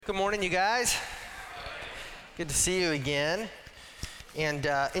Good morning, you guys. Good to see you again. And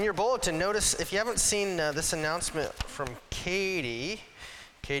in your bulletin, notice if you haven't seen this announcement from Katie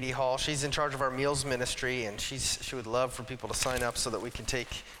Hall, she's in charge of our meals ministry, and she would love for people to sign up so that we can take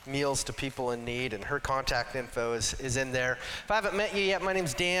meals to people in need, and her contact info is in there. If I haven't met you yet, my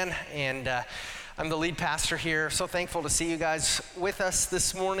name's Dan, and I'm the lead pastor here. So thankful to see you guys with us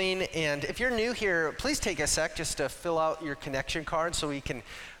this morning. And if you're new here, please take a sec just to fill out your connection card so we can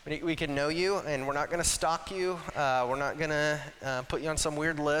know you, and we're not going to stalk you. We're not going to put you on some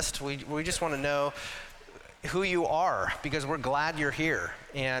weird list. We just want to know who you are, because we're glad you're here.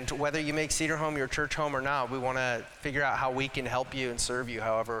 And whether you make Cedar Home your church home or not, we want to figure out how we can help you and serve you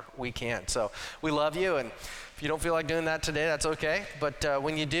however we can. So we love you, and if you don't feel like doing that today, that's okay. But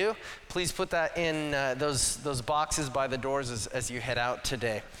when you do, please put that in those boxes by the doors as you head out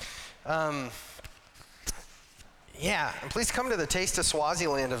today. Yeah, and please come to the Taste of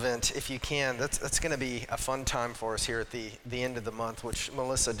Swaziland event if you can. That's going to be a fun time for us here at the end of the month, which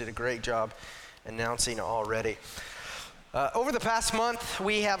Melissa did a great job announcing already. Over the past month,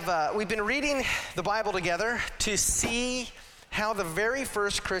 we've been reading the Bible together to see how the very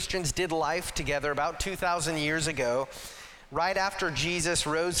first Christians did life together about 2,000 years ago, right after Jesus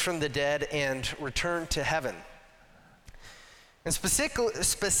rose from the dead and returned to heaven. And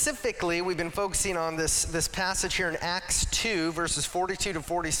specifically, we've been focusing on this passage here in Acts 2, verses 42 to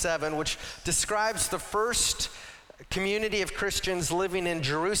 47, which describes the first community of Christians living in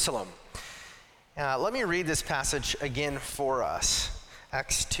Jerusalem. Let me read this passage again for us.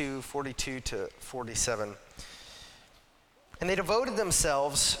 Acts 2, 42 to 47. And they devoted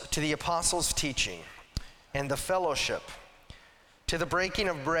themselves to the apostles' teaching and the fellowship, to the breaking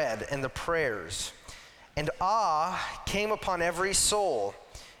of bread and the prayers. And awe came upon every soul,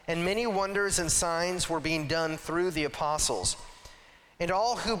 and many wonders and signs were being done through the apostles. And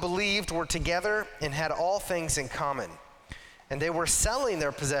all who believed were together and had all things in common. And they were selling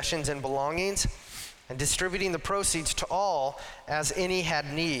their possessions and belongings and distributing the proceeds to all as any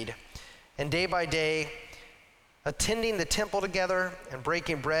had need. And day by day, attending the temple together and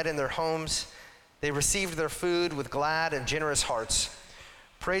breaking bread in their homes, they received their food with glad and generous hearts,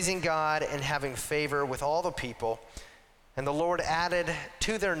 praising God and having favor with all the people. And the Lord added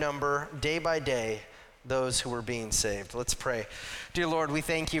to their number day by day those who were being saved. Let's pray. Dear Lord, we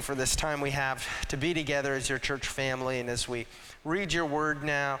thank you for this time we have to be together as your church family. And as we read your word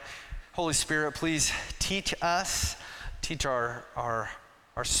now, Holy Spirit, please teach us, teach our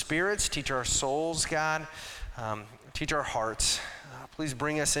spirits, teach our souls, God, teach our hearts. Please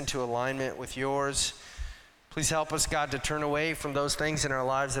bring us into alignment with yours. Please help us, God, to turn away from those things in our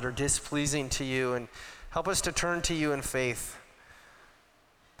lives that are displeasing to you, and help us to turn to you in faith.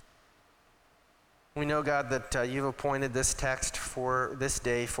 We know, God, that you've appointed this text for this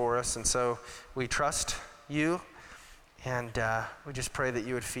day for us, and so we trust you, and we just pray that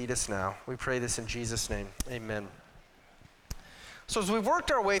you would feed us now. We pray this in Jesus' name. Amen. So as we've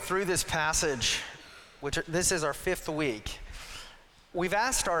worked our way through this passage, which this is our fifth week, we've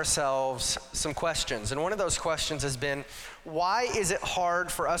asked ourselves some questions, and one of those questions has been, why is it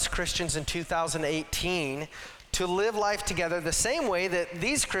hard for us Christians in 2018 to live life together the same way that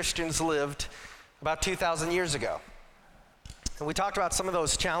these Christians lived about 2,000 years ago? And we talked about some of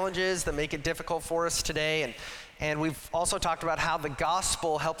those challenges that make it difficult for us today, and we've also talked about how the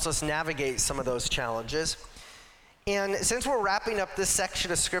gospel helps us navigate some of those challenges. And since we're wrapping up this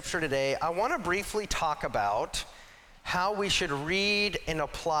section of scripture today, I want to briefly talk about how we should read and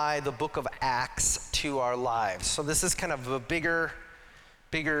apply the book of Acts to our lives. So this is kind of a bigger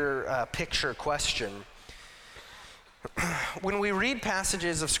picture question. When we read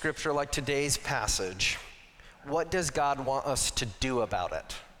passages of scripture like today's passage, what does God want us to do about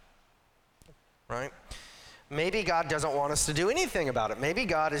it? Right? Maybe God doesn't want us to do anything about it. Maybe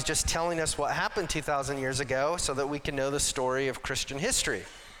God is just telling us what happened 2,000 years ago so that we can know the story of Christian history.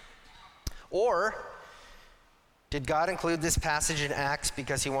 Or did God include this passage in Acts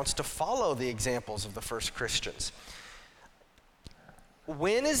because he wants to follow the examples of the first Christians?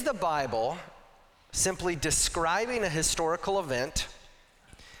 When is the Bible simply describing a historical event,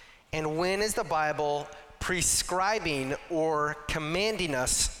 and when is the Bible prescribing or commanding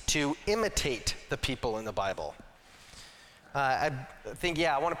us to imitate the people in the Bible? I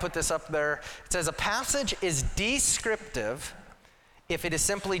want to put this up there. It says a passage is descriptive if it is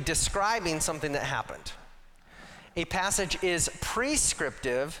simply describing something that happened. A passage is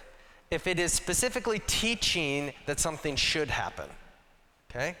prescriptive if it is specifically teaching that something should happen.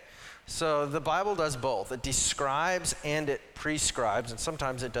 Okay? So the Bible does both. It describes and it prescribes, and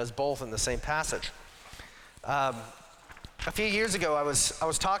sometimes it does both in the same passage. A few years ago, I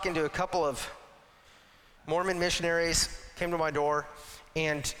was talking to a couple of Mormon missionaries, came to my door,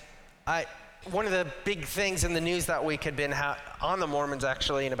 and one of the big things in the news that week had been on the Mormons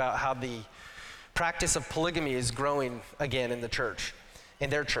actually, and about how the practice of polygamy is growing again in the church,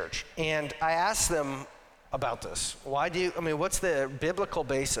 in their church. And I asked them about this. What's the biblical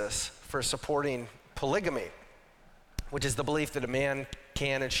basis for supporting polygamy, which is the belief that a man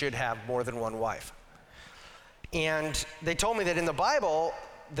can and should have more than one wife? And they told me that in the Bible,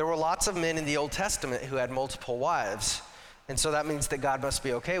 there were lots of men in the Old Testament who had multiple wives, and so that means that God must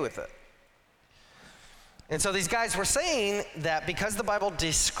be okay with it. And so these guys were saying that because the Bible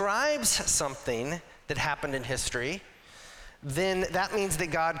describes something that happened in history, then that means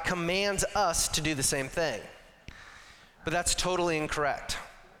that God commands us to do the same thing. But that's totally incorrect.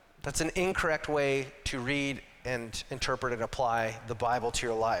 That's an incorrect way to read and interpret and apply the Bible to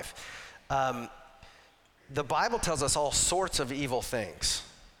your life. The Bible tells us all sorts of evil things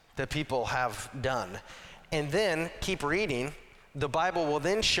that people have done. And then, keep reading, the Bible will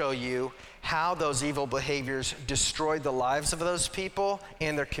then show you how those evil behaviors destroyed the lives of those people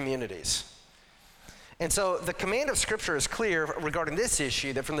and their communities. And so the command of Scripture is clear regarding this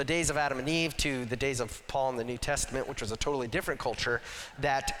issue, that from the days of Adam and Eve to the days of Paul in the New Testament, which was a totally different culture,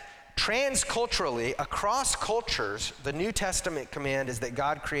 that transculturally, across cultures, the New Testament command is that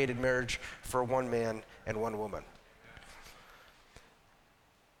God created marriage for one man and one woman.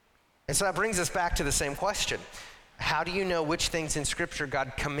 And so that brings us back to the same question. How do you know which things in Scripture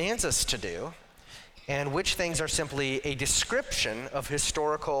God commands us to do, and which things are simply a description of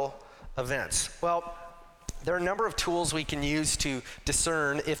historical events? Well, there are a number of tools we can use to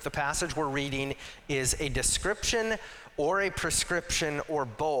discern if the passage we're reading is a description or a prescription or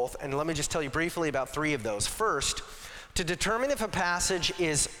both. And let me just tell you briefly about three of those. First, to determine if a passage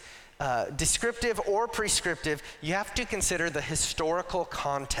is descriptive or prescriptive, you have to consider the historical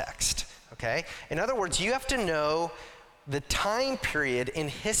context, okay? In other words, you have to know the time period in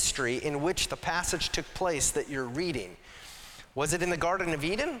history in which the passage took place that you're reading. Was it in the Garden of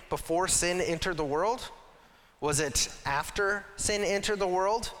Eden before sin entered the world? Was it after sin entered the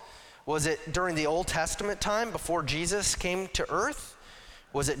world? Was it during the Old Testament time before Jesus came to earth?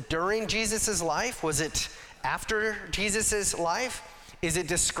 Was it during Jesus' life? Was it after Jesus' life? Is it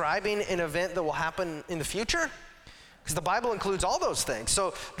describing an event that will happen in the future? Because the Bible includes all those things.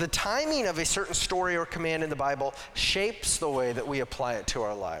 So the timing of a certain story or command in the Bible shapes the way that we apply it to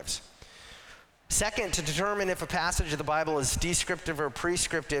our lives. Second, to determine if a passage of the Bible is descriptive or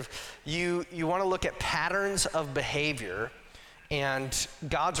prescriptive, you want to look at patterns of behavior and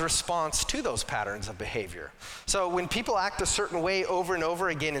God's response to those patterns of behavior. So when people act a certain way over and over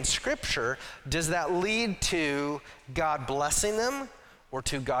again in Scripture, does that lead to God blessing them or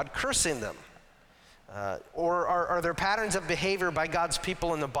to God cursing them? Or are there patterns of behavior by God's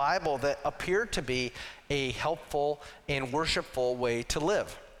people in the Bible that appear to be a helpful and worshipful way to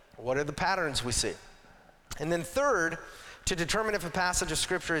live? What are the patterns we see? And then third, to determine if a passage of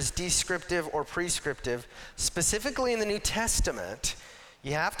Scripture is descriptive or prescriptive, specifically in the New Testament,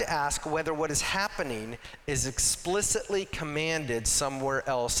 you have to ask whether what is happening is explicitly commanded somewhere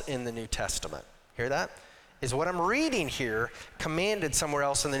else in the New Testament. Hear that? Is what I'm reading here commanded somewhere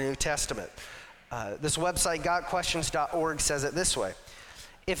else in the New Testament? This website, gotquestions.org, says it this way.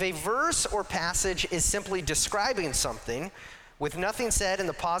 If a verse or passage is simply describing something with nothing said in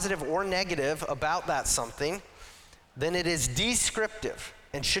the positive or negative about that something, then it is descriptive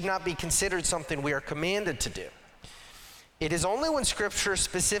and should not be considered something we are commanded to do. It is only when Scripture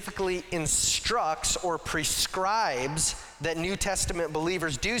specifically instructs or prescribes that New Testament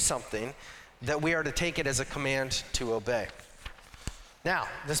believers do something that we are to take it as a command to obey. Now,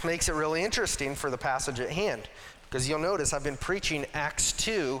 this makes it really interesting for the passage at hand, because you'll notice I've been preaching Acts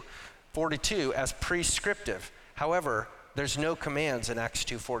 2:42 as prescriptive. However, there's no commands in Acts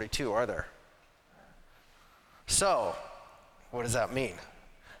 2:42, are there? So, what does that mean?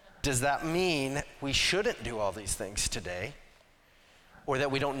 Does that mean we shouldn't do all these things today? Or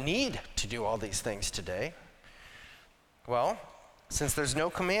that we don't need to do all these things today? Well, since there's no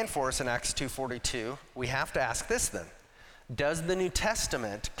command for us in Acts 2:42, we have to ask this then. Does the New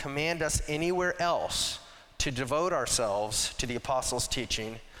Testament command us anywhere else to devote ourselves to the apostles'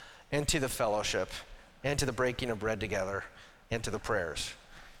 teaching and to the fellowship and to the breaking of bread together and to the prayers?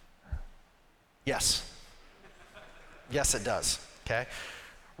 Yes. Yes, it does, okay?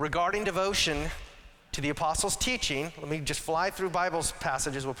 Regarding devotion, to the apostles' teaching. Let me just fly through Bible's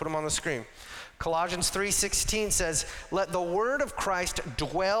passages. We'll put them on the screen. Colossians 3:16 says, "Let the word of Christ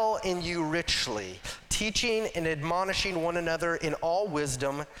dwell in you richly, teaching and admonishing one another in all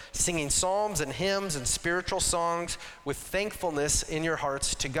wisdom, singing psalms and hymns and spiritual songs with thankfulness in your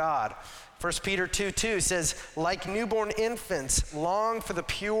hearts to God." 1 Peter 2:2 says, "Like newborn infants, long for the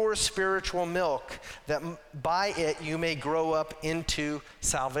pure spiritual milk, that by it you may grow up into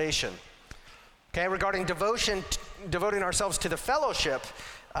salvation." Okay, regarding devotion, devoting ourselves to the fellowship,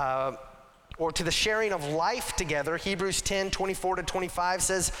 or to the sharing of life together, Hebrews 10:24-25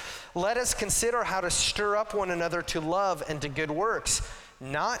 says, "Let us consider how to stir up one another to love and to good works,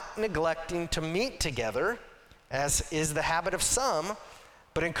 not neglecting to meet together, as is the habit of some,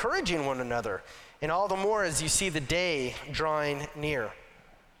 but encouraging one another, and all the more as you see the day drawing near."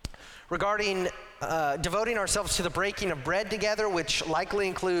 Regarding devoting ourselves to the breaking of bread together, which likely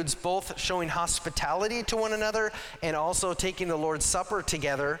includes both showing hospitality to one another and also taking the Lord's Supper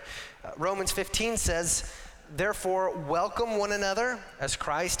together, Romans 15 says, "Therefore welcome one another as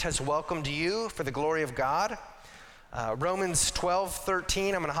Christ has welcomed you for the glory of God." Romans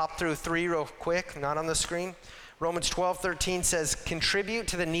 12:13, I'm going to hop through 3 real quick, not on the screen. Romans 12:13 says, "Contribute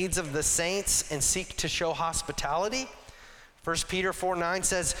to the needs of the saints and seek to show hospitality." 1 Peter 4:9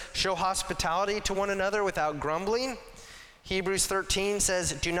 says, "Show hospitality to one another without grumbling." Hebrews 13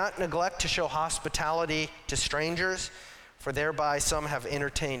 says, "Do not neglect to show hospitality to strangers, for thereby some have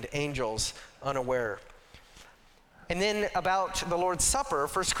entertained angels unaware." And then about the Lord's Supper,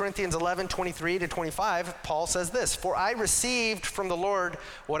 1 Corinthians 11:23-25, Paul says this, "For I received from the Lord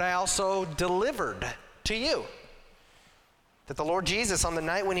what I also delivered to you, that the Lord Jesus, on the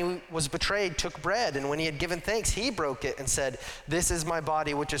night when he was betrayed, took bread, and when he had given thanks, he broke it and said, 'This is my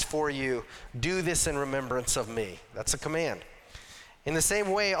body, which is for you. Do this in remembrance of me.'" That's a command. "In the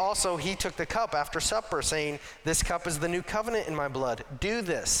same way, also, he took the cup after supper, saying, 'This cup is the new covenant in my blood. Do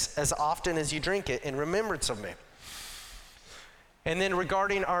this as often as you drink it in remembrance of me.'" And then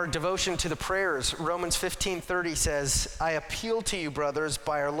regarding our devotion to the prayers, Romans 15:30 says, "I appeal to you, brothers,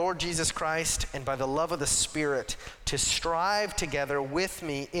 by our Lord Jesus Christ and by the love of the Spirit, to strive together with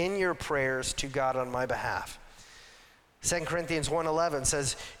me in your prayers to God on my behalf." 2 Corinthians 1:11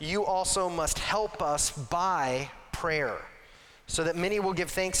 says, "You also must help us by prayer, so that many will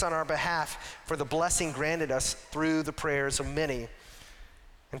give thanks on our behalf for the blessing granted us through the prayers of many."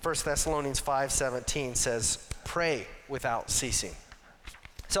 And 1 Thessalonians 5:17 says, "Pray without ceasing."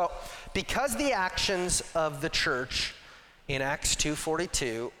 So, because the actions of the church in Acts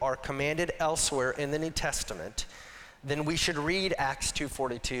 2:42 are commanded elsewhere in the New Testament, then we should read Acts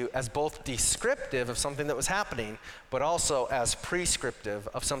 2:42 as both descriptive of something that was happening, but also as prescriptive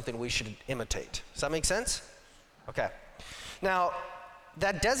of something we should imitate. Does that make sense? Okay. Now,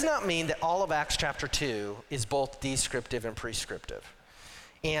 that does not mean that all of Acts chapter 2 is both descriptive and prescriptive.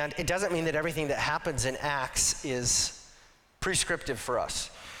 And it doesn't mean that everything that happens in Acts is prescriptive for us.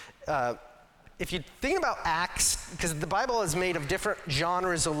 If you think about Acts, because the Bible is made of different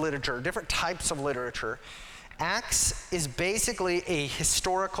genres of literature, different types of literature, Acts is basically a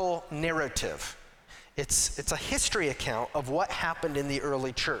historical narrative. It's a history account of what happened in the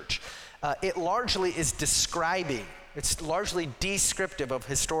early church. It largely is describing, it's largely descriptive of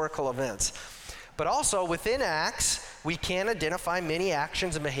historical events. But also within Acts, we can identify many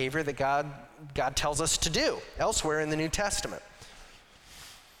actions and behavior that God tells us to do elsewhere in the New Testament.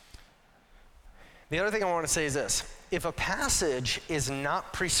 The other thing I want to say is this. If a passage is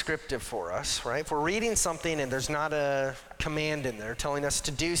not prescriptive for us, right? If we're reading something and there's not a command in there telling us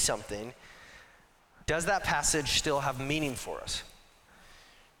to do something, does that passage still have meaning for us?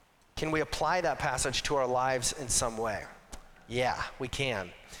 Can we apply that passage to our lives in some way? Yeah, we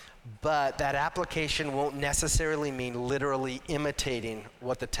can. But that application won't necessarily mean literally imitating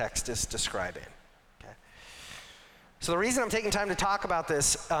what the text is describing. Okay? So the reason I'm taking time to talk about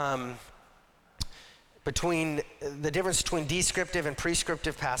this, between the difference between descriptive and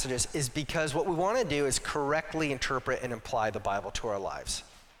prescriptive passages, is because what we want to do is correctly interpret and apply the Bible to our lives.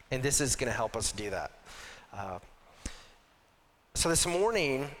 And this is going to help us do that. So this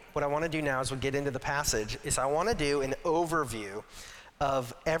morning, what I want to do now as we get into the passage is I want to do an overview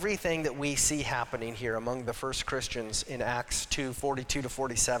of everything that we see happening here among the first Christians in Acts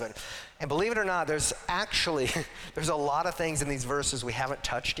 2:42-47. And believe it or not, there's a lot of things in these verses we haven't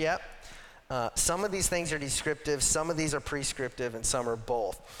touched yet. Some of these things are descriptive, some of these are prescriptive, and some are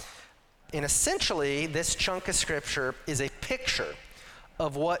both. And essentially, this chunk of scripture is a picture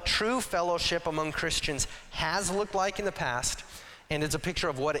of what true fellowship among Christians has looked like in the past, and it's a picture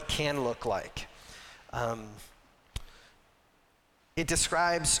of what it can look like. It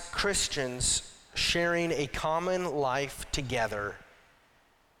describes Christians sharing a common life together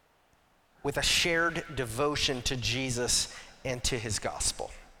with a shared devotion to Jesus and to his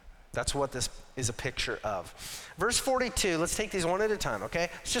gospel. That's what this is a picture of. Verse 42, let's take these one at a time, okay?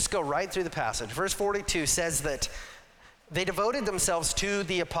 Let's just go right through the passage. Verse 42 says that they devoted themselves to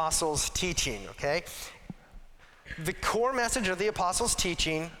the apostles' teaching, okay? The core message of the apostles'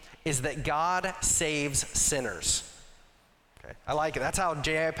 teaching is that God saves sinners. Okay? I like it. That's how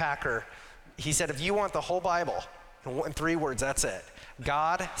J.I. Packer, he said, if you want the whole Bible, in 3 words, that's it.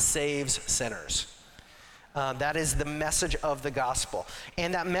 God saves sinners. That is the message of the gospel.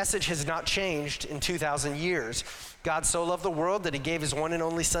 And that message has not changed in 2,000 years. God so loved the world that he gave his one and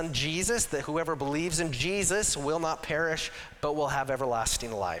only son, Jesus, that whoever believes in Jesus will not perish, but will have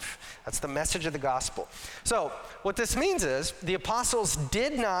everlasting life. That's the message of the gospel. So what this means is the apostles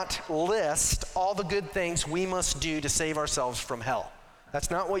did not list all the good things we must do to save ourselves from hell. That's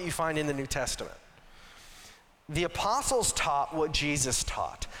not what you find in the New Testament. The apostles taught what Jesus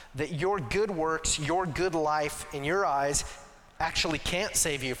taught, that your good works, your good life in your eyes actually can't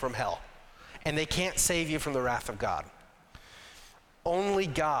save you from hell, and they can't save you from the wrath of God. Only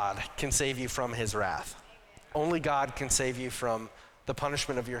God can save you from his wrath. Only God can save you from the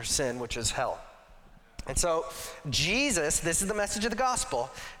punishment of your sin, which is hell. And so Jesus, this is the message of the gospel,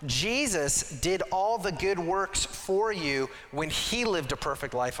 Jesus did all the good works for you when he lived a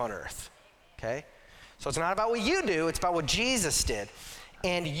perfect life on earth, okay? So it's not about what you do, it's about what Jesus did.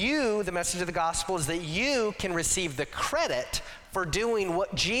 And you, the message of the gospel is that you can receive the credit for doing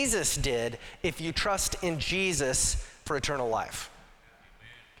what Jesus did if you trust in Jesus for eternal life.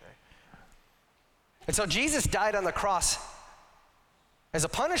 Okay. And so Jesus died on the cross as a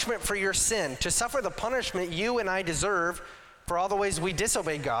punishment for your sin, to suffer the punishment you and I deserve for all the ways we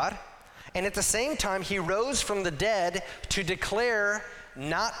disobeyed God. And at the same time, he rose from the dead to declare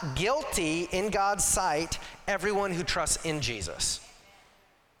not guilty in God's sight everyone who trusts in Jesus.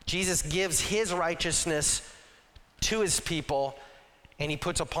 Jesus gives his righteousness to his people, and he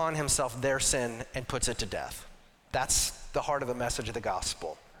puts upon himself their sin and puts it to death. That's the heart of the message of the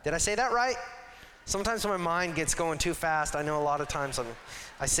gospel. Did I say that right? Sometimes my mind gets going too fast. I know a lot of times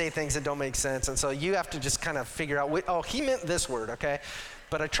I say things that don't make sense, and so you have to just kind of figure out, oh, he meant this word, okay?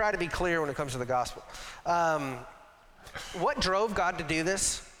 But I try to be clear when it comes to the gospel. What drove God to do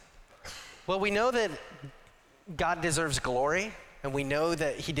this? Well, we know that God deserves glory, and we know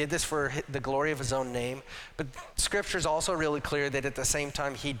that he did this for the glory of his own name, but Scripture is also really clear that at the same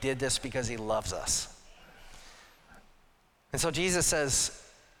time he did this because he loves us. And so Jesus says,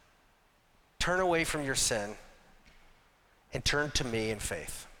 turn away from your sin and turn to me in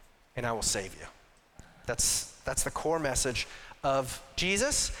faith, and I will save you. That's the core message of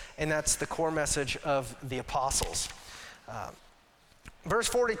Jesus, and that's the core message of the apostles. Verse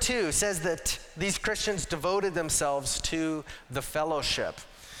 42 says that these Christians devoted themselves to the fellowship.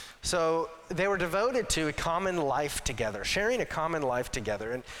 So they were devoted to a common life together, sharing a common life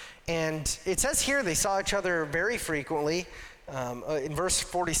together. And it says here they saw each other very frequently. In verse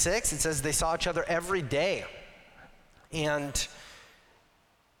 46, it says they saw each other every day. And,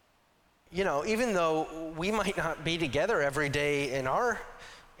 you know, even though we might not be together every day in our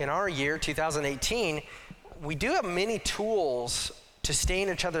year, 2018, we do have many tools to stay in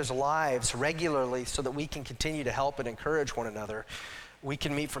each other's lives regularly so that we can continue to help and encourage one another. We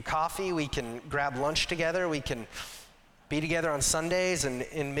can meet for coffee, we can grab lunch together, we can be together on Sundays and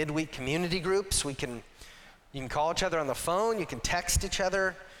in midweek community groups. You can call each other on the phone, you can text each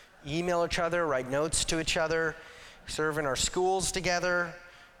other, email each other, write notes to each other, serve in our schools together,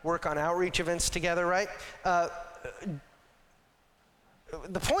 work on outreach events together, right?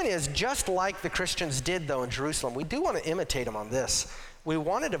 The point is, just like the Christians did, though, in Jerusalem, we do want to imitate them on this. We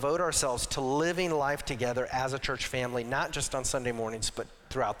want to devote ourselves to living life together as a church family, not just on Sunday mornings, but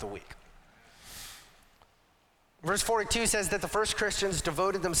throughout the week. Verse 42 says that the first Christians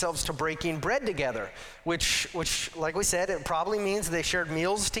devoted themselves to breaking bread together, which, like we said, it probably means they shared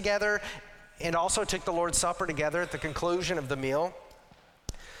meals together and also took the Lord's Supper together at the conclusion of the meal.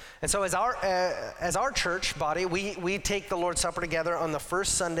 And so as our church body, we take the Lord's Supper together on the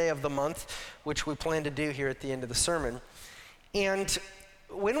first Sunday of the month, which we plan to do here at the end of the sermon. And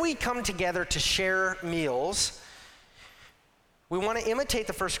when we come together to share meals, we want to imitate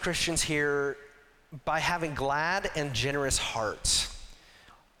the first Christians here by having glad and generous hearts.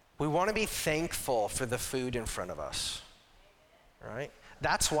 We want to be thankful for the food in front of us, right?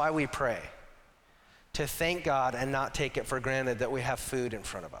 That's why we pray. To thank God and not take it for granted that we have food in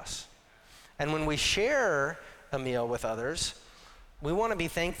front of us. And when we share a meal with others, we want to be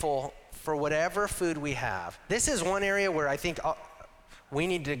thankful for whatever food we have. This is one area where I think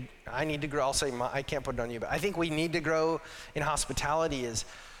I need to grow. I'll say, I can't put it on you, but I think we need to grow in hospitality.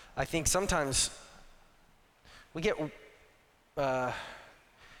 I think sometimes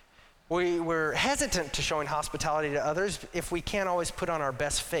we're hesitant to showing hospitality to others if we can't always put on our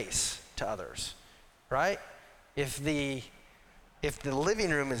best face to others, right? If the living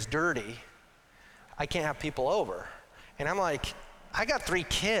room is dirty, I can't have people over. And I'm like, I got 3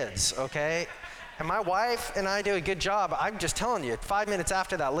 kids, okay? And my wife and I do a good job. I'm just telling you, 5 minutes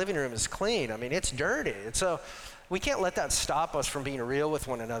after that living room is clean, I mean, it's dirty. And so we can't let that stop us from being real with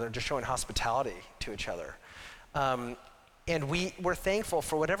one another, just showing hospitality to each other. And we're thankful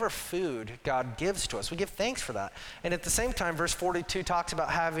for whatever food God gives to us. We give thanks for that. And at the same time, verse 42 talks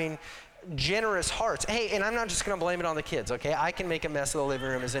about having generous hearts. Hey, and I'm not just going to blame it on the kids, okay? I can make a mess of the living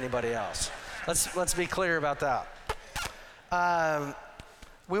room as anybody else. Let's be clear about that.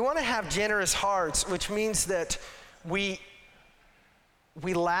 We want to have generous hearts, which means that we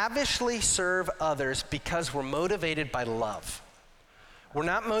lavishly serve others because we're motivated by love. We're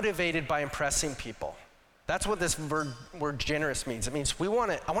not motivated by impressing people. That's what this word generous means. It means I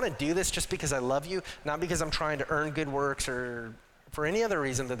want to do this just because I love you, not because I'm trying to earn good works or for any other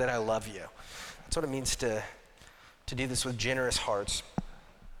reason that I love you. That's what it means to do this with generous hearts.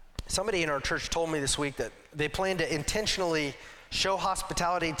 Somebody in our church told me this week that they plan to intentionally show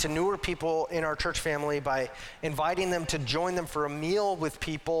hospitality to newer people in our church family by inviting them to join them for a meal with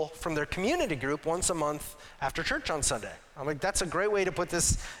people from their community group once a month after church on Sunday. I'm like, that's a great way to put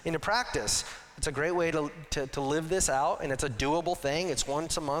this into practice. It's a great way to live this out, and it's a doable thing. It's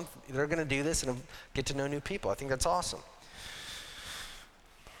once a month. They're going to do this and get to know new people. I think that's awesome.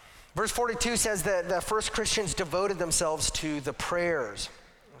 Verse 42 says that the first Christians devoted themselves to the prayers.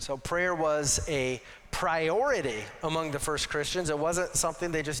 So prayer was a priority among the first Christians. It wasn't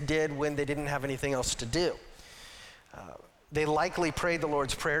something they just did when they didn't have anything else to do. They likely prayed the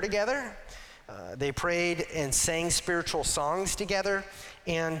Lord's Prayer together. They prayed and sang spiritual songs together.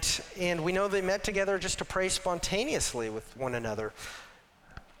 And we know they met together just to pray spontaneously with one another.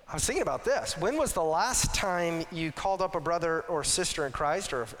 I was thinking about this. When was the last time you called up a brother or sister in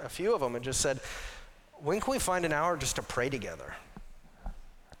Christ, or a few of them, and just said, when can we find an hour just to pray together?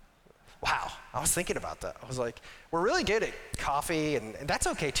 Wow, I was thinking about that. I was like, we're really good at coffee, and that's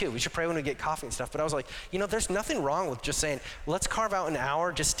okay too. We should pray when we get coffee and stuff. But I was like, there's nothing wrong with just saying, let's carve out an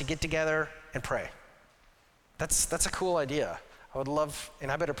hour just to get together and pray. That's a cool idea. I would love,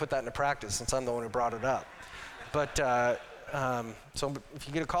 and I better put that into practice since I'm the one who brought it up. But so if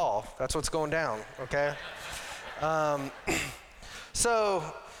you get a call, that's what's going down, okay?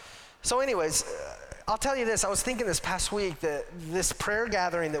 So anyways, I'll tell you this. I was thinking this past week that this prayer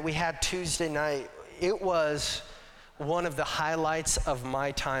gathering that we had Tuesday night, it was one of the highlights of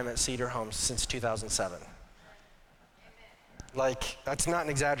my time at Cedar Homes since 2007. Like, that's not an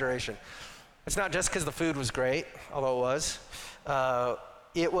exaggeration. It's not just because the food was great, although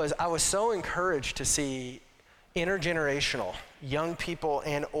it was. I was so encouraged to see intergenerational, young people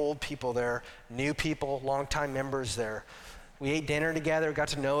and old people there, new people, longtime members there. We ate dinner together, got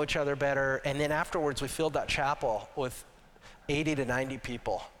to know each other better, and then afterwards we filled that chapel with 80 to 90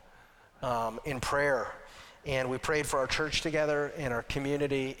 people in prayer. And we prayed for our church together and our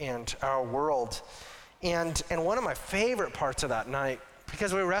community and our world. And one of my favorite parts of that night,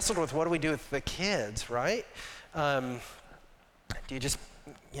 because we wrestled with what do we do with the kids, right? Do you just,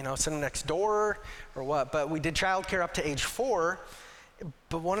 send them next door or what? But we did childcare up to age 4.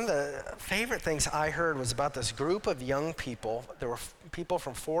 But one of the favorite things I heard was about this group of young people. There were people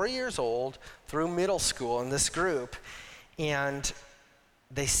from 4 years old through middle school in this group, and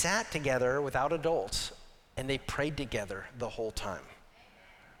they sat together without adults, and they prayed together the whole time.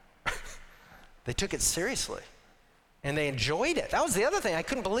 They took it seriously, and they enjoyed it. That was the other thing. I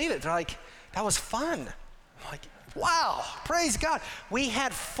couldn't believe it. They're like, that was fun. I'm like, wow, praise God. We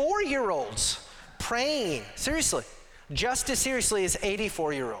had 4-year-olds praying, seriously, just as seriously as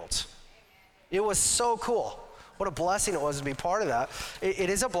 84-year-olds. It was so cool. What a blessing it was to be part of that. It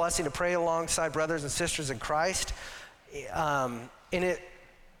is a blessing to pray alongside brothers and sisters in Christ. And it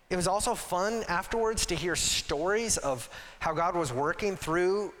was also fun afterwards to hear stories of how God was working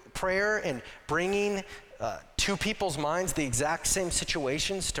through prayer and bringing to people's minds the exact same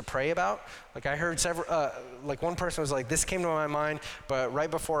situations to pray about. Like I heard like one person was like, this came to my mind, but right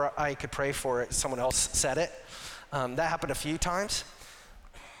before I could pray for it, someone else said it. That happened a few times.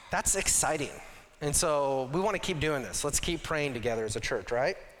 That's exciting. And so we want to keep doing this. Let's keep praying together as a church,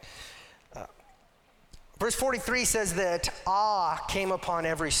 right? Verse 43 says that awe came upon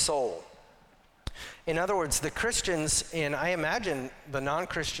every soul. In other words, the Christians, and I imagine the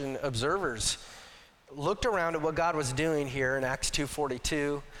non-Christian observers, looked around at what God was doing here in Acts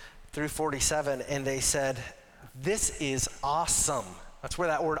 2:42 through 47, and they said, this is awesome. That's where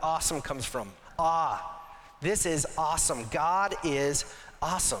that word awesome comes from. This is awesome. God is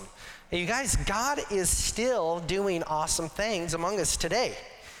awesome. And you guys, God is still doing awesome things among us today.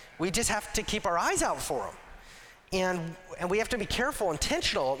 We just have to keep our eyes out for them. And we have to be careful,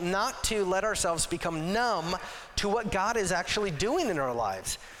 intentional, not to let ourselves become numb to what God is actually doing in our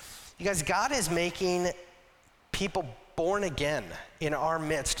lives. You guys, God is making people born again in our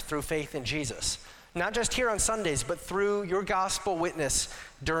midst through faith in Jesus. Not just here on Sundays, but through your gospel witness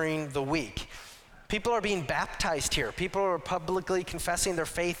during the week. People are being baptized here. People are publicly confessing their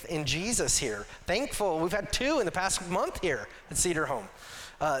faith in Jesus here. Thankful, we've had 2 in the past month here at Cedar Home.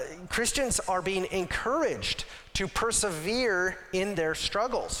 Christians are being encouraged to persevere in their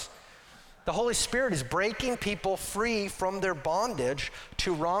struggles. The Holy Spirit is breaking people free from their bondage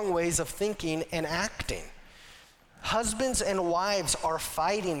to wrong ways of thinking and acting. Husbands and wives are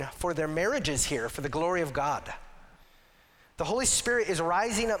fighting for their marriages here for the glory of God. The Holy Spirit is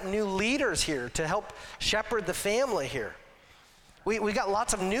rising up new leaders here to help shepherd the family here. We got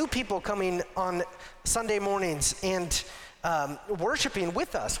lots of new people coming on Sunday mornings and worshiping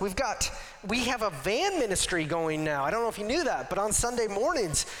with us. We have a van ministry going now. I don't know if you knew that, but on Sunday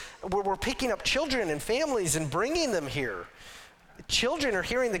mornings, we're picking up children and families and bringing them here. Children are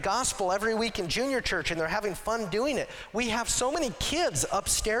hearing the gospel every week in junior church, and they're having fun doing it. We have so many kids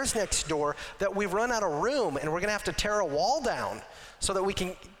upstairs next door that we run out of room, and we're going to have to tear a wall down so that we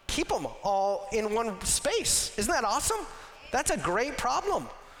can keep them all in one space. Isn't that awesome? That's a great problem.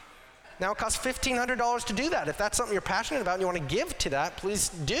 Now it costs $1,500 to do that. If that's something you're passionate about and you want to give to that, please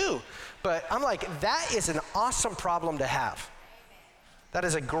do. But I'm like, that is an awesome problem to have. That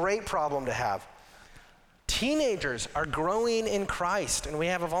is a great problem to have. Teenagers are growing in Christ, and we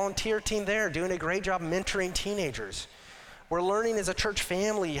have a volunteer team there doing a great job mentoring teenagers. We're learning as a church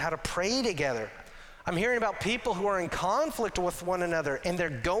family how to pray together. I'm hearing about people who are in conflict with one another, and they're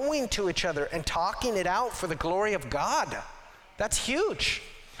going to each other and talking it out for the glory of God. That's huge.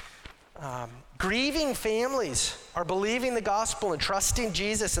 Grieving families are believing the gospel and trusting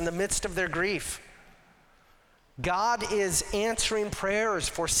Jesus in the midst of their grief. God is answering prayers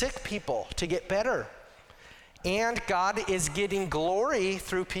for sick people to get better. And God is getting glory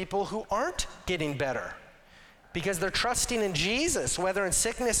through people who aren't getting better because they're trusting in Jesus, whether in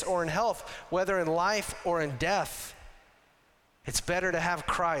sickness or in health, whether in life or in death. It's better to have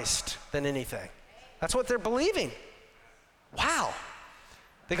Christ than anything. That's what they're believing. Wow.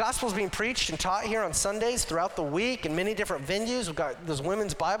 The gospel is being preached and taught here on Sundays throughout the week in many different venues. We've got those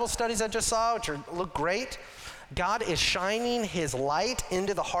women's Bible studies I just saw, which look great. God is shining his light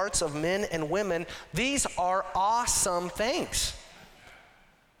into the hearts of men and women. These are awesome things.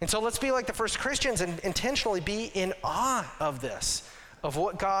 And so let's be like the first Christians and intentionally be in awe of this, of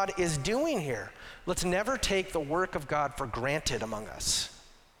what God is doing here. Let's never take the work of God for granted among us,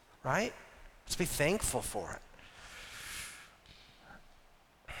 right? Let's be thankful for it.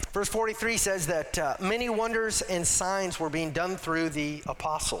 Verse 43 says that many wonders and signs were being done through the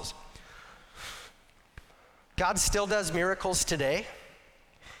apostles. God still does miracles today,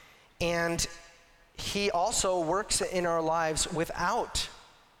 and he also works in our lives without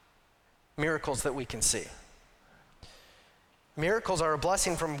miracles that we can see. Miracles are a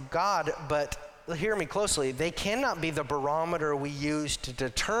blessing from God, but hear me closely, they cannot be the barometer we use to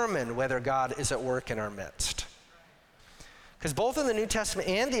determine whether God is at work in our midst. Because both in the New Testament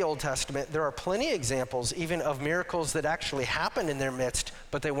and the Old Testament, there are plenty of examples even of miracles that actually happened in their midst,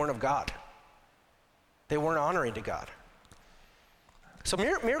 but they weren't of God. They weren't honoring to God. So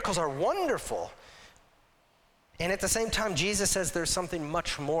miracles are wonderful. And at the same time, Jesus says there's something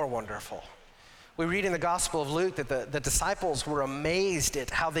much more wonderful. We read in the Gospel of Luke that the disciples were amazed at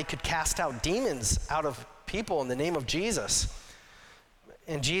how they could cast out demons out of people in the name of Jesus.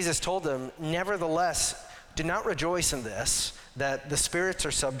 And Jesus told them, nevertheless, do not rejoice in this, that the spirits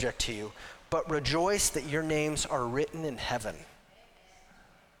are subject to you, but rejoice that your names are written in heaven.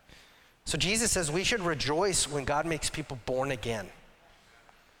 So Jesus says we should rejoice when God makes people born again.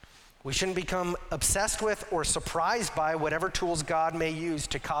 We shouldn't become obsessed with or surprised by whatever tools God may use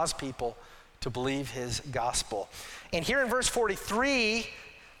to cause people to believe his gospel. And here in verse 43,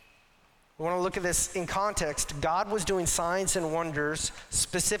 we want to look at this in context. God was doing signs and wonders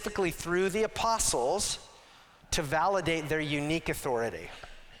specifically through the apostles to validate their unique authority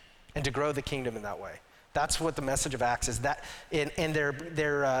and to grow the kingdom in that way. That's what the message of Acts is. That and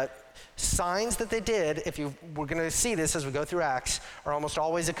their signs that they did, we're going to see this as we go through Acts, are almost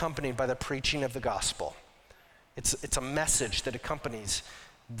always accompanied by the preaching of the gospel. It's a message that accompanies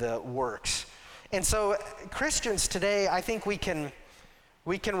the works. And so Christians today, I think we can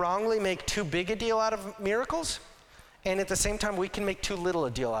wrongly make too big a deal out of miracles, and at the same time, we can make too little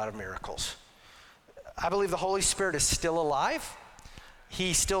a deal out of miracles. I believe the Holy Spirit is still alive.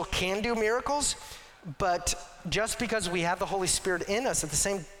 He still can do miracles, but just because we have the Holy Spirit in us at the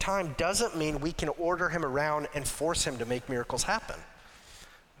same time doesn't mean we can order him around and force him to make miracles happen.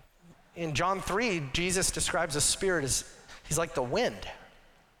 In John 3, Jesus describes the Spirit as, he's like the wind.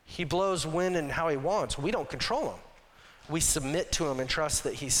 He blows wind and how he wants. We don't control him. We submit to him and trust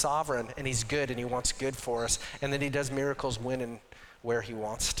that he's sovereign and he's good and he wants good for us, and that he does miracles when and where he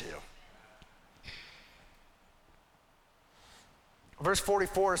wants to. Verse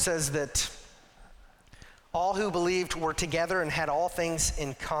 44 says that all who believed were together and had all things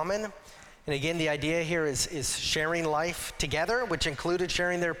in common. And again, the idea here is sharing life together, which included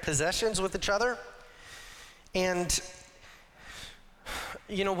sharing their possessions with each other. And,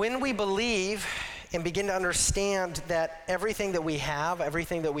 you know, when we believe and begin to understand that everything that we have,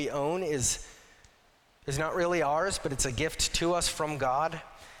 everything that we own is not really ours, but it's a gift to us from God.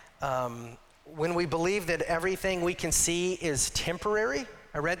 When we believe that everything we can see is temporary,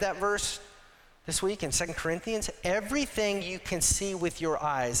 I read that verse this week in 2 Corinthians. Everything you can see with your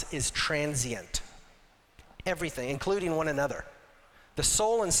eyes is transient. Everything, including one another. The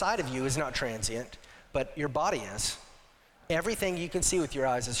soul inside of you is not transient, but your body is. Everything you can see with your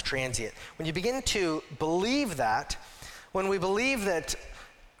eyes is transient. When you begin to believe that, when we believe that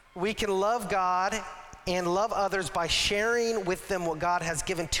we can love God and love others by sharing with them what God has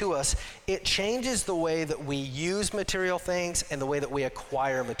given to us, it changes the way that we use material things and the way that we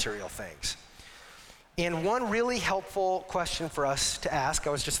acquire material things. And one really helpful question for us to ask, I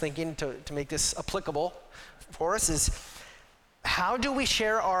was just thinking to make this applicable for us, is how do we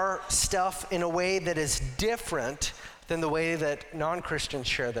share our stuff in a way that is different than the way that non-Christians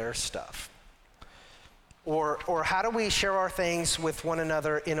share their stuff? Or how do we share our things with one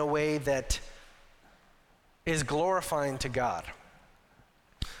another in a way that is glorifying to God?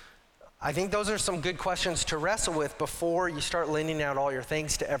 I think those are some good questions to wrestle with before you start lending out all your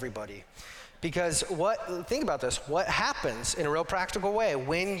things to everybody. Because think about this, what happens in a real practical way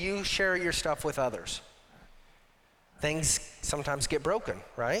when you share your stuff with others? Things sometimes get broken,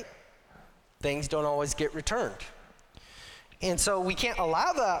 right? Things don't always get returned. And so we can't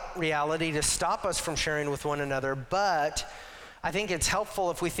allow that reality to stop us from sharing with one another, but I think it's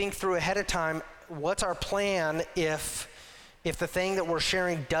helpful if we think through ahead of time, what's our plan if the thing that we're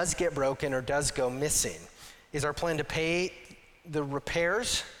sharing does get broken or does go missing? Is our plan to pay the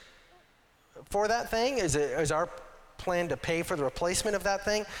repairs for that thing? Is our plan to pay for the replacement of that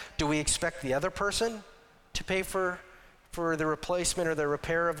thing? Do we expect the other person to pay for the replacement or the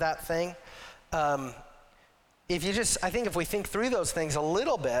repair of that thing? I think if we think through those things a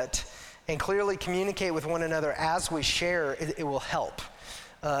little bit and clearly communicate with one another as we share, it will help.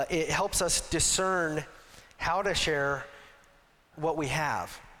 It helps us discern how to share what we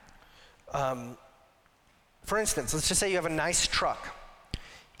have. For instance, let's just say you have a nice truck,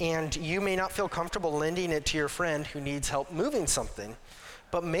 and you may not feel comfortable lending it to your friend who needs help moving something,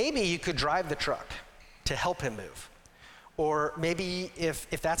 but maybe you could drive the truck to help him move. Or maybe if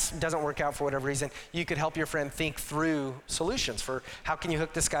that doesn't work out for whatever reason, you could help your friend think through solutions for how can you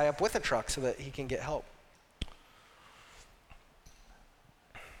hook this guy up with a truck so that he can get help.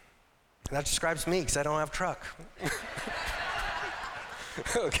 And that describes me because I don't have a truck.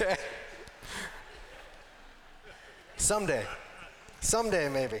 Okay? Someday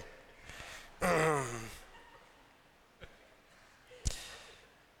maybe.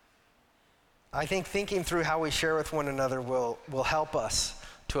 I think thinking through how we share with one another will help us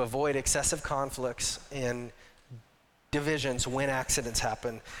to avoid excessive conflicts and divisions when accidents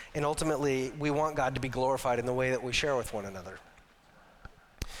happen. And ultimately, we want God to be glorified in the way that we share with one another.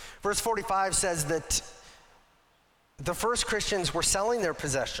 Verse 45 says that the first Christians were selling their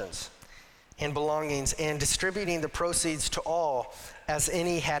possessions and belongings and distributing the proceeds to all as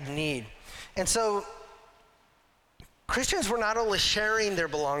any had need. And so Christians were not only sharing their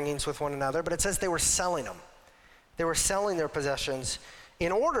belongings with one another, but it says they were selling them. They were selling their possessions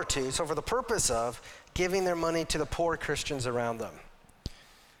for the purpose of giving their money to the poor Christians around them.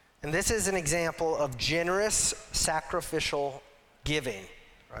 And this is an example of generous sacrificial giving,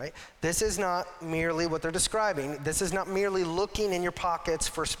 right? This is not merely what they're describing. This is not merely looking in your pockets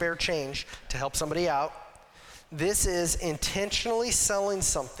for spare change to help somebody out. This is intentionally selling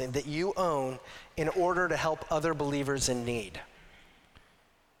something that you own in order to help other believers in need.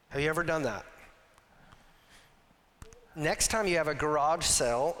 Have you ever done that? Next time you have a garage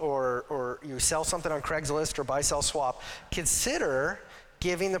sale or you sell something on Craigslist or buy, sell, swap, consider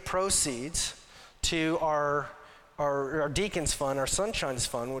giving the proceeds to our Deacons Fund, our Sunshine's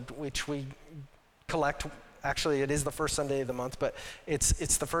Fund, which we collect. Actually, it is the first Sunday of the month, but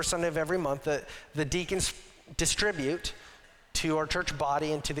it's the first Sunday of every month that the deacons distribute to our church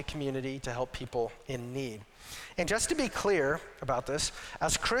body and to the community to help people in need. And just to be clear about this,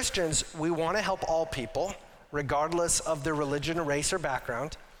 as Christians, we want to help all people, regardless of their religion, race, or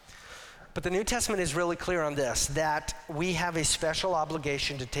background. But the New Testament is really clear on this, that we have a special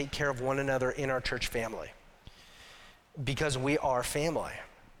obligation to take care of one another in our church family, because we are family,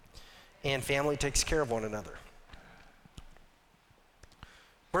 and family takes care of one another.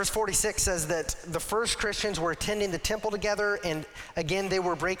 Verse 46 says that the first Christians were attending the temple together, and again, they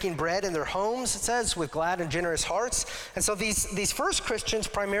were breaking bread in their homes, it says, with glad and generous hearts. And so these first Christians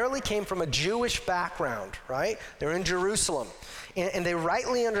primarily came from a Jewish background, right? They're in Jerusalem. And they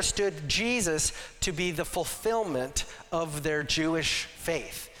rightly understood Jesus to be the fulfillment of their Jewish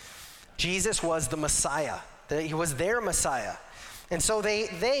faith. Jesus was the Messiah. He was their Messiah. And so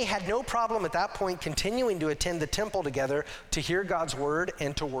they had no problem at that point continuing to attend the temple together to hear God's word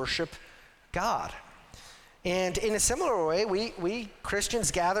and to worship God. And in a similar way, we Christians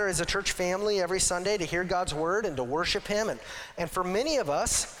gather as a church family every Sunday to hear God's word and to worship him. And for many of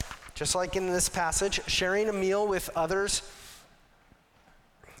us, just like in this passage, sharing a meal with others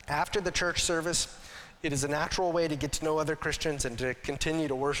after the church service, it is a natural way to get to know other Christians and to continue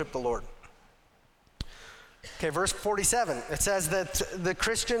to worship the Lord. Okay, verse 47, it says that the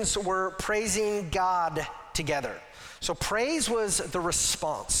Christians were praising God together. So praise was the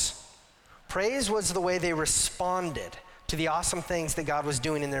response. Praise was the way they responded to the awesome things that God was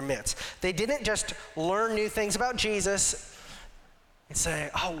doing in their midst. They didn't just learn new things about Jesus and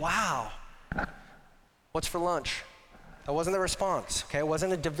say, oh, wow, what's for lunch? That wasn't the response, okay? It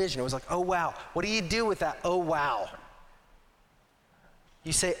wasn't a division. It was like, oh, wow. What do you do with that? Oh, wow.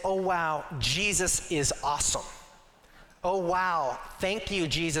 You say, oh, wow, Jesus is awesome. Oh, wow, thank you,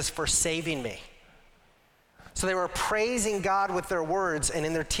 Jesus, for saving me. So they were praising God with their words and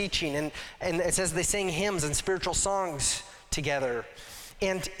in their teaching. And it says they sang hymns and spiritual songs together.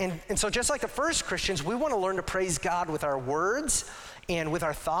 And so just like the first Christians, we want to learn to praise God with our words and with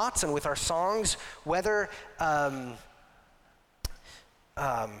our thoughts and with our songs, whether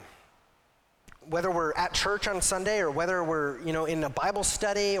we're at church on Sunday or whether we're, in a Bible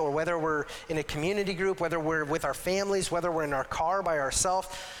study or whether we're in a community group, whether we're with our families, whether we're in our car by ourselves,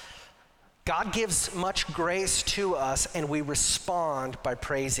 God gives much grace to us and we respond by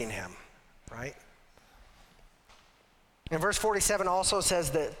praising him, right? And verse 47 also says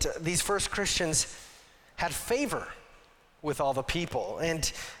that these first Christians had favor with all the people.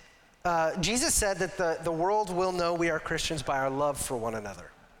 And Jesus said that the world will know we are Christians by our love for one another.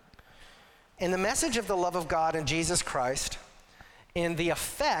 And the message of the love of God in Jesus Christ and the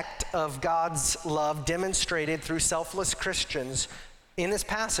effect of God's love demonstrated through selfless Christians in this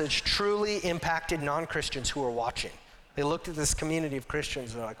passage truly impacted non-Christians who were watching. They looked at this community of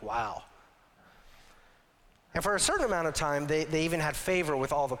Christians and they're like, wow. And for a certain amount of time, they even had favor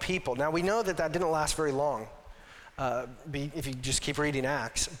with all the people. Now, we know that didn't last very long if you just keep reading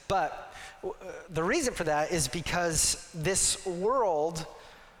Acts. But the reason for that is because this world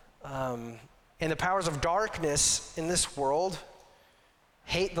and the powers of darkness in this world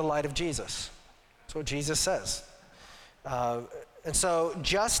hate the light of Jesus. That's what Jesus says. And so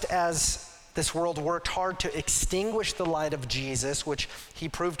just as this world worked hard to extinguish the light of Jesus, which he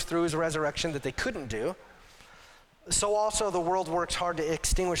proved through his resurrection that they couldn't do, so also the world works hard to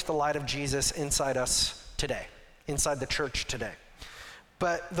extinguish the light of Jesus inside us today, inside the church today.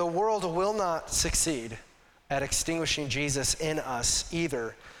 But the world will not succeed at extinguishing Jesus in us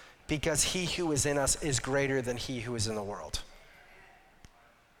either, because he who is in us is greater than he who is in the world.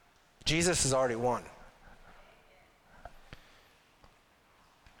 Jesus has already won.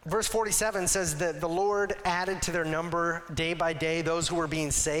 Verse 47 says that the Lord added to their number day by day those who were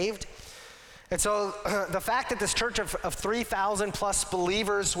being saved. And so the fact that this church of 3,000 plus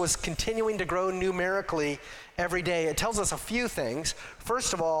believers was continuing to grow numerically every day, it tells us a few things.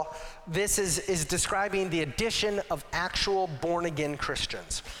 First of all, this is describing the addition of actual born-again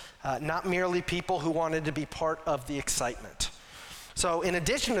Christians, not merely people who wanted to be part of the excitement. So in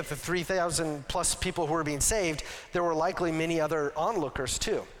addition to the 3,000 plus people who were being saved, there were likely many other onlookers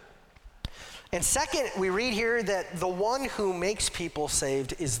too. And second, we read here that the one who makes people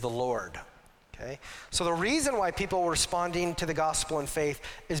saved is the Lord. Okay? So the reason why people were responding to the gospel in faith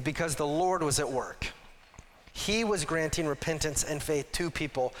is because the Lord was at work. He was granting repentance and faith to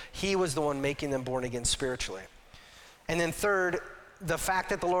people. He was the one making them born again spiritually. And then third, the fact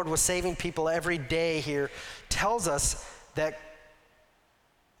that the Lord was saving people every day here tells us that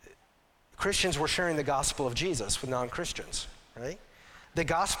Christians were sharing the gospel of Jesus with non-Christians, right? The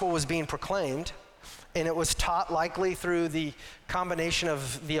gospel was being proclaimed, and it was taught likely through the combination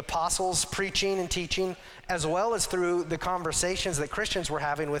of the apostles preaching and teaching, as well as through the conversations that Christians were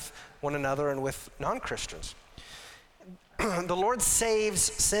having with one another and with non-Christians. The Lord saves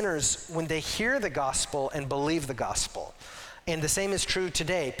sinners when they hear the gospel and believe the gospel. And the same is true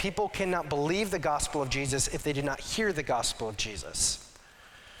today. People cannot believe the gospel of Jesus if they do not hear the gospel of Jesus.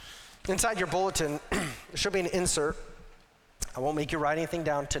 Inside your bulletin, there should be an insert. I won't make you write anything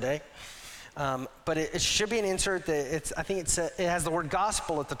down today. But it should be an insert that it has the word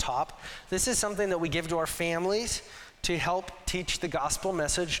gospel at the top. This is something that we give to our families to help teach the gospel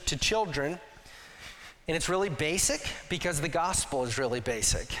message to children. And it's really basic because the gospel is really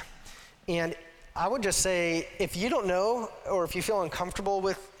basic. And I would just say, if you don't know or if you feel uncomfortable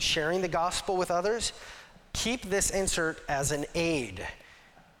with sharing the gospel with others, keep this insert as an aid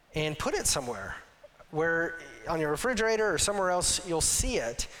and put it somewhere where on your refrigerator or somewhere else you'll see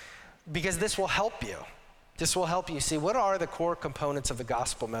it, because this will help you. This will help you see what are the core components of the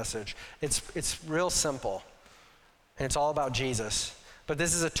gospel message. It's real simple, and it's all about Jesus. But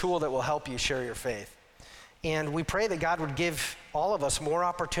this is a tool that will help you share your faith. And we pray that God would give all of us more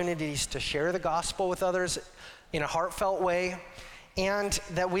opportunities to share the gospel with others in a heartfelt way, and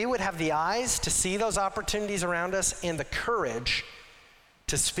that we would have the eyes to see those opportunities around us and the courage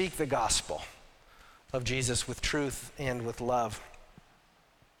to speak the gospel of Jesus with truth and with love.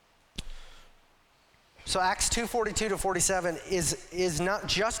 So Acts 2:42 to 47 is not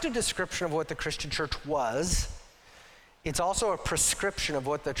just a description of what the Christian church was, it's also a prescription of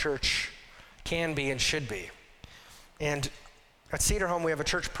what the church can be and should be. And at Cedar Home, we have a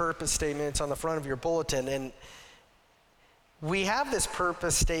church purpose statement. It's on the front of your bulletin. And we have this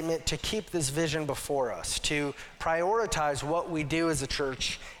purpose statement to keep this vision before us, to prioritize what we do as a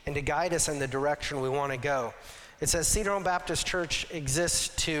church and to guide us in the direction we want to go. It says Cedar Home Baptist Church exists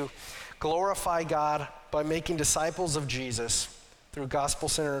to glorify God by making disciples of Jesus through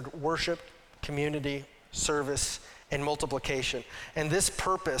gospel-centered worship, community, service, and multiplication. And this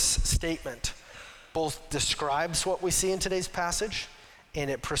purpose statement both describes what we see in today's passage, and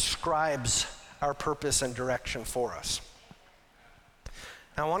it prescribes our purpose and direction for us.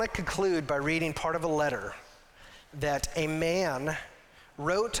 Now, I want to conclude by reading part of a letter that a man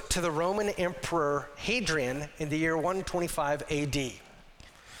wrote to the Roman Emperor Hadrian in the year 125 AD.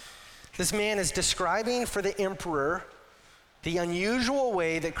 This man is describing for the emperor the unusual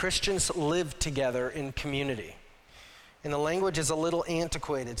way that Christians live together in community. And the language is a little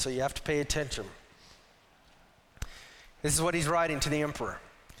antiquated, so you have to pay attention. This is what he's writing to the emperor.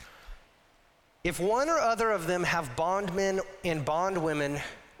 If one or other of them have bondmen and bondwomen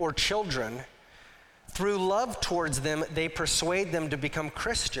or children, through love towards them, they persuade them to become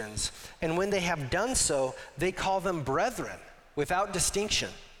Christians. And when they have done so, they call them brethren without distinction.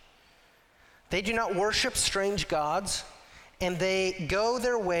 They do not worship strange gods, and they go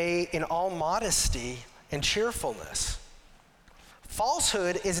their way in all modesty and cheerfulness.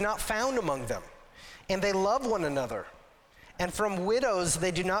 Falsehood is not found among them, and they love one another. And from widows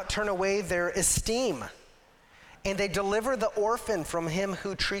they do not turn away their esteem, and they deliver the orphan from him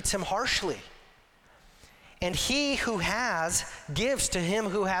who treats him harshly. And he who has gives to him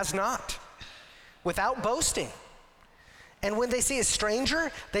who has not, without boasting. And when they see a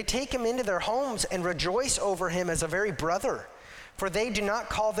stranger, they take him into their homes and rejoice over him as a very brother. For they do not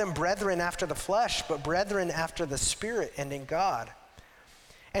call them brethren after the flesh, but brethren after the Spirit and in God.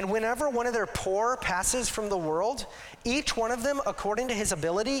 And whenever one of their poor passes from the world, each one of them, according to his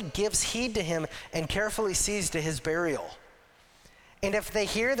ability, gives heed to him and carefully sees to his burial. And if they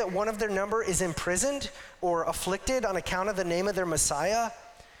hear that one of their number is imprisoned or afflicted on account of the name of their Messiah,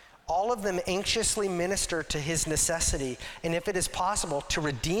 all of them anxiously minister to his necessity, and if it is possible to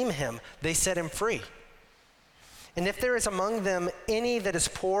redeem him, they set him free. And if there is among them any that is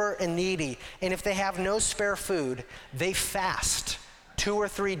poor and needy, and if they have no spare food, they fast 2 or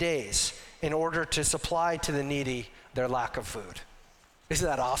 3 days in order to supply to the needy their lack of food. Isn't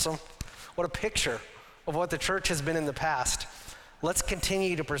that awesome? What a picture of what the church has been in the past. Let's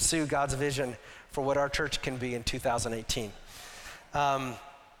continue to pursue God's vision for what our church can be in 2018.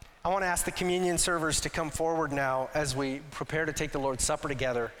 I want to ask the communion servers to come forward now as we prepare to take the Lord's Supper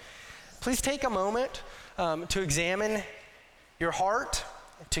together. Please take a moment to examine your heart,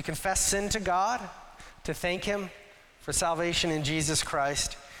 to confess sin to God, to thank him for salvation in Jesus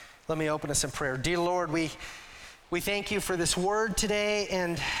Christ. Let me open us in prayer. Dear Lord, we thank you for this word today,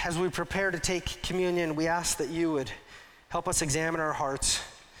 and as we prepare to take communion, we ask that you would help us examine our hearts.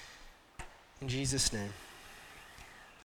 In Jesus' name.